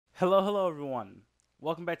Hello everyone.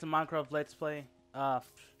 Welcome back to Minecraft Let's Play.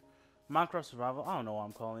 Minecraft Survival. I don't know what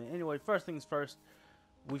I'm calling it. Anyway, first things first.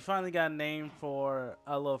 We finally got a name for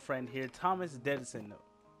a little friend here, Thomas Dedison.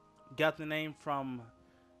 Got the name from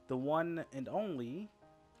the one and only.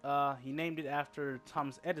 He named it after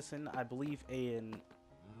Thomas Edison, I believe an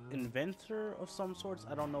inventor of some sorts.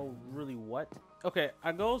 I don't know really what. Okay,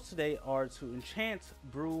 our goals today are to enchant,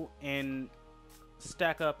 brew, and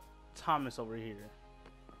stack up Thomas over here.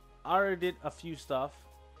 I already did a few stuff.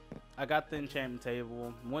 I got the enchantment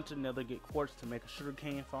table, went to nether, get quartz to make a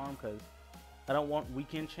sugarcane farm because I don't want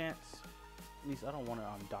weak enchants. At least I don't want it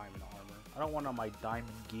on diamond armor. I don't want it on my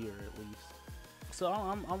diamond gear at least. So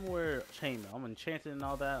I'm wear chainmail. I'm enchanted and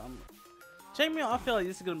all that. Chainmail, I feel like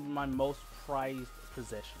this is gonna be my most prized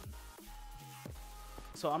possession.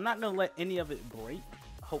 So I'm not gonna let any of it break,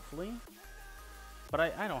 hopefully. But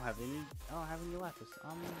I don't have any. I don't have any lapis.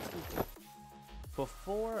 I'm stupid.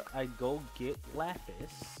 Before I go get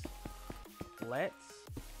lapis, let's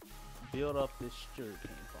build up this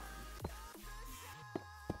sugarcane farm.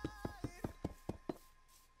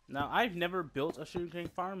 Now, I've never built a sugarcane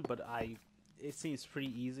farm, but it seems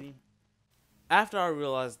pretty easy. After I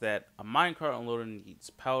realized that a minecart unloader needs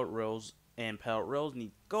powered rails and powered rails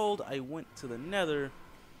need gold, I went to the nether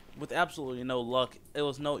with absolutely no luck. It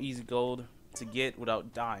was no easy gold to get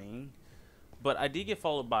without dying. But I did get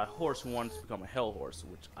followed by a horse who wanted to become a hell horse,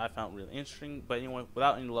 which I found really interesting. But anyway,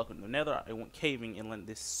 without any luck in the nether, I went caving and landed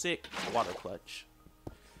this sick water clutch.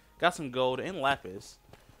 Got some gold and lapis.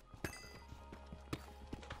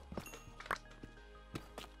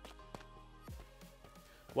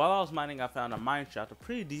 While I was mining, I found a mine shaft, a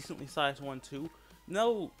pretty decently sized one too.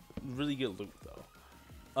 No really good loot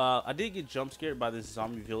though. I did get jump scared by this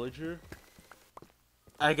zombie villager.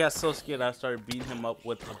 I got so scared I started beating him up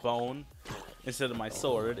with a bone instead of my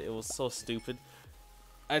sword. It was so stupid.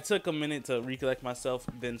 I took a minute to recollect myself,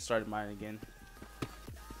 then started mining again.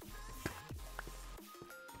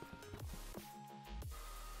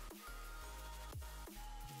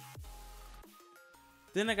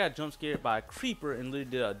 Then I got jump scared by a creeper and literally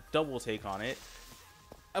did a double take on it.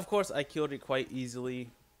 Of course, I killed it quite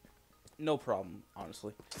easily. No problem,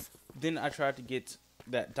 honestly. Then I tried to get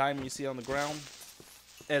that diamond you see on the ground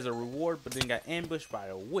as a reward, but then got ambushed by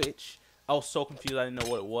a witch. I was so confused, I didn't know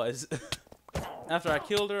what it was. After I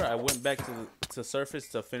killed her, I went back to surface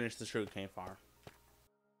to finish the sugarcane farm.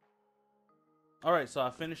 Alright, so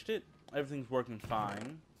I finished it. Everything's working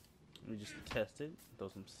fine. Let me just test it. Throw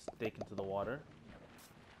some steak into the water.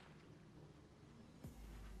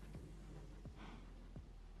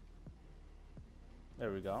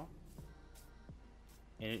 There we go.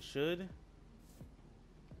 And it should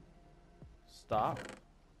stop,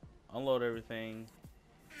 unload everything,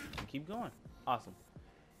 and keep going. Awesome.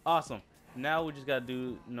 Awesome. Now we just gotta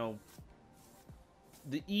do,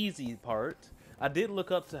 the easy part. I did look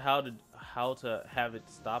up to how to have it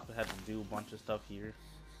stop. I had to do a bunch of stuff here.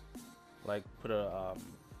 Like put a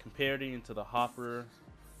comparator into the hopper,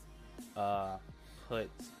 put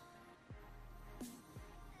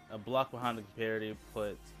a block behind the comparator,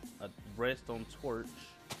 put a redstone torch.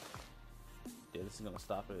 Yeah, this is gonna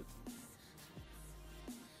stop it.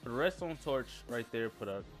 Put a redstone torch right there, put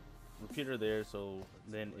a repeater there, so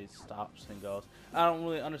then it stops and goes. I don't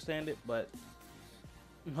really understand it, but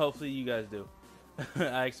hopefully you guys do.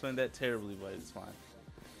 I explained that terribly, but it's fine.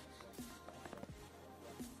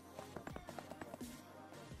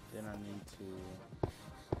 Then I need to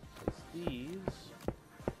place these.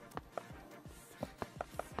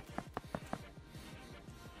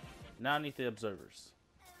 Now I need the observers.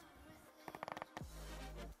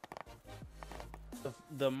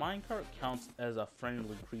 The minecart counts as a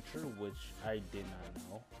friendly creature, which I did not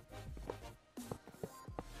know.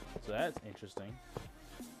 So that's interesting.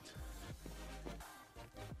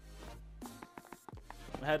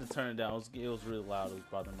 I had to turn it down. It was really loud. It was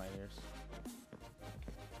bothering my ears.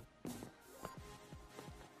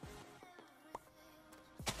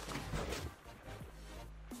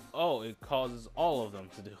 Oh, it causes all of them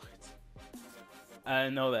to do it. I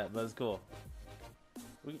didn't know that, but it's cool.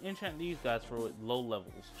 We can enchant these guys for low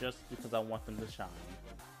levels, just because I want them to shine.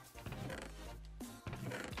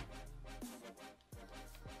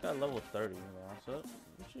 Got level 30 now, so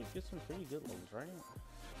we should get some pretty good levels, right?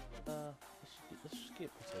 Let's just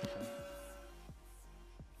get protection.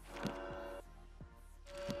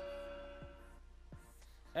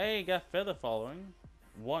 Hey, got feather following.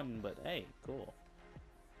 One, but hey, cool.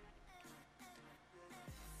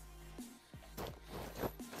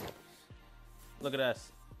 Look at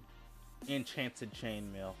us. Enchanted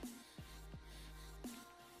chainmail.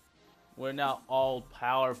 We're now all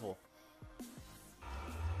powerful.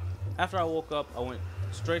 After I woke up, I went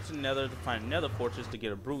straight to the nether to find another fortress to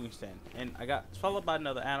get a brewing stand. And I got followed by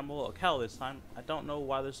another animal, a cow this time. I don't know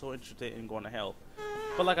why they're so interested in going to hell.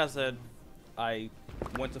 But like I said, I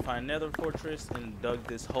went to find another fortress and dug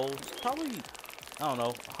this hole. Probably, I don't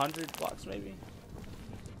know, 100 blocks maybe.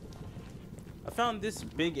 I found this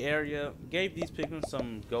big area, gave these piglins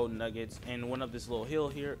some gold nuggets, and went up this little hill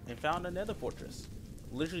here and found another fortress.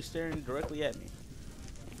 Literally staring directly at me.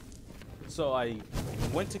 So I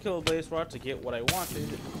went to kill a blaze rod to get what I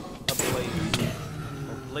wanted. A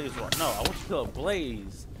blaze rod. No, I went to kill a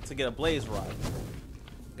blaze to get a blaze rod.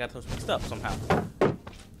 Got those mixed up somehow.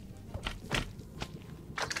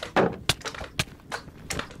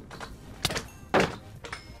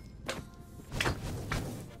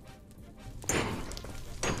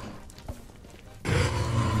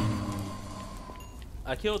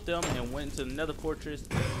 I killed them and went to another fortress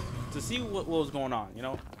to see what was going on, you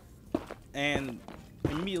know? And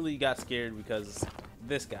immediately got scared because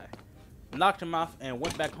this guy knocked him off and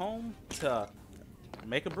went back home to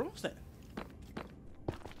make a broomstick.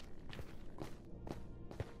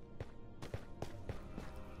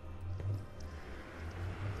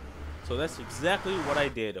 So that's exactly what I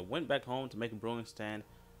did. I went back home to make a brewing stand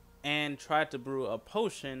and tried to brew a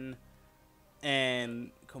potion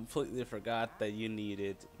and completely forgot that you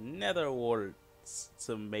needed nether warts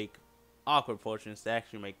to make awkward potions to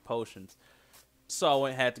actually make potions. So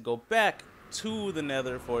I had to go back to the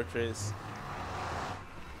nether fortress.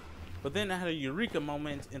 But then I had a eureka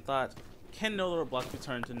moment and thought, can nether blocks be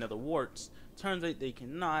turned to nether warts? Turns out they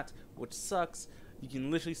cannot, which sucks. You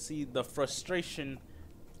can literally see the frustration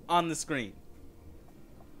on the screen.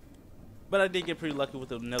 But I did get pretty lucky with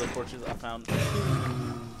the nether fortress. I found 2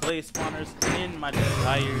 blaze spawners in my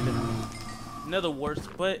desired nether warts,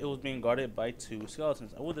 but it was being guarded by 2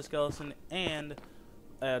 skeletons. A wither skeleton and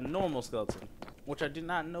a normal skeleton, which I did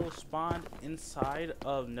not know spawned inside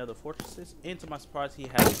of nether fortresses. And to my surprise, he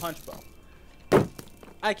had a punch bow.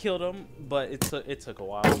 I killed him, but it took a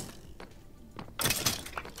while.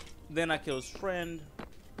 Then I killed his friend,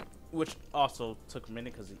 which also took a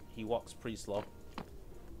minute because he walks pretty slow.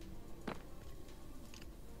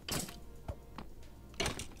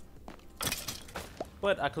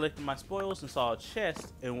 But I collected my spoils and saw a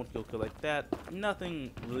chest and went to go collect that. Nothing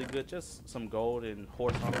really good, just some gold and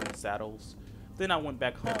horse armor and saddles. Then I went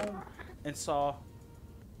back home and saw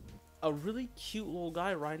a really cute little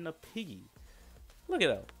guy riding a piggy. Look at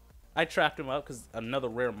that. I trapped him up because another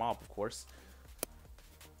rare mob, of course.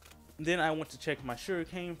 Then I went to check my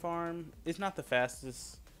sugarcane farm. It's not the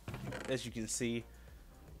fastest, as you can see.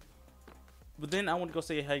 But then I went to go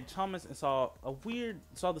say hey Thomas and saw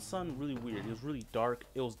the sun really weird. It was really dark.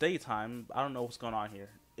 It was daytime. I don't know what's going on here.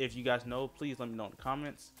 If you guys know, please let me know in the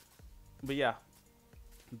comments. But yeah.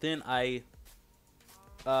 Then I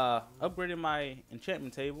upgraded my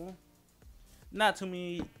enchantment table. Not too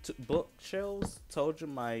many bookshelves. Told you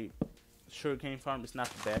my sugarcane farm is not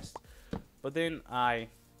the best. But then I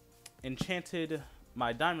enchanted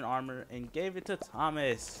my diamond armor and gave it to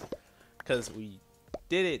Thomas. Because we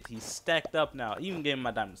did it. He's stacked up now. I even gave him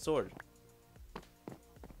my diamond sword.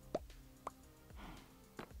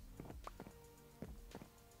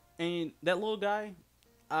 And that little guy,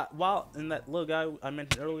 that little guy I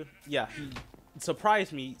mentioned earlier, yeah, he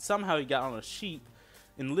surprised me. Somehow he got on a sheep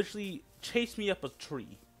and literally chased me up a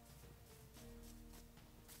tree.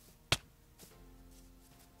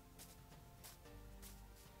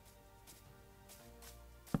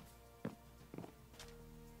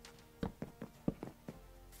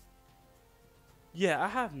 Yeah, I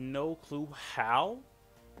have no clue how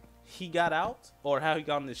he got out or how he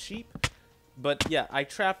got on the sheep. But yeah, I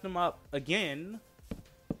trapped him up again.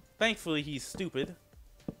 Thankfully, he's stupid.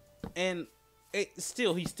 And he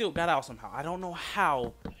still got out somehow. I don't know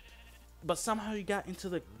how. But somehow he got into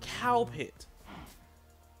the cow pit.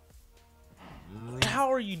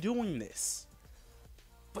 How are you doing this?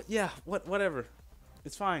 But yeah, whatever.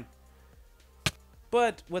 It's fine.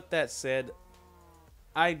 But with that said,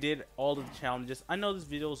 I did all of the challenges. I know this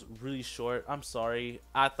video is really short. I'm sorry.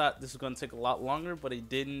 I thought this was going to take a lot longer, but it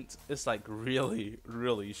didn't. It's like really,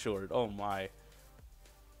 really short. Oh my.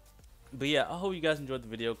 But yeah, I hope you guys enjoyed the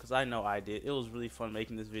video because I know I did. It was really fun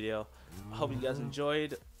making this video. I hope you guys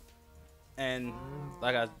enjoyed. And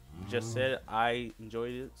like I just said, I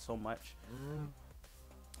enjoyed it so much.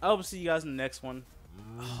 I hope to see you guys in the next one.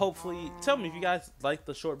 Hopefully, tell me if you guys like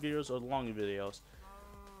the short videos or the longer videos.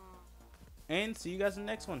 And see you guys in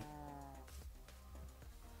the next one.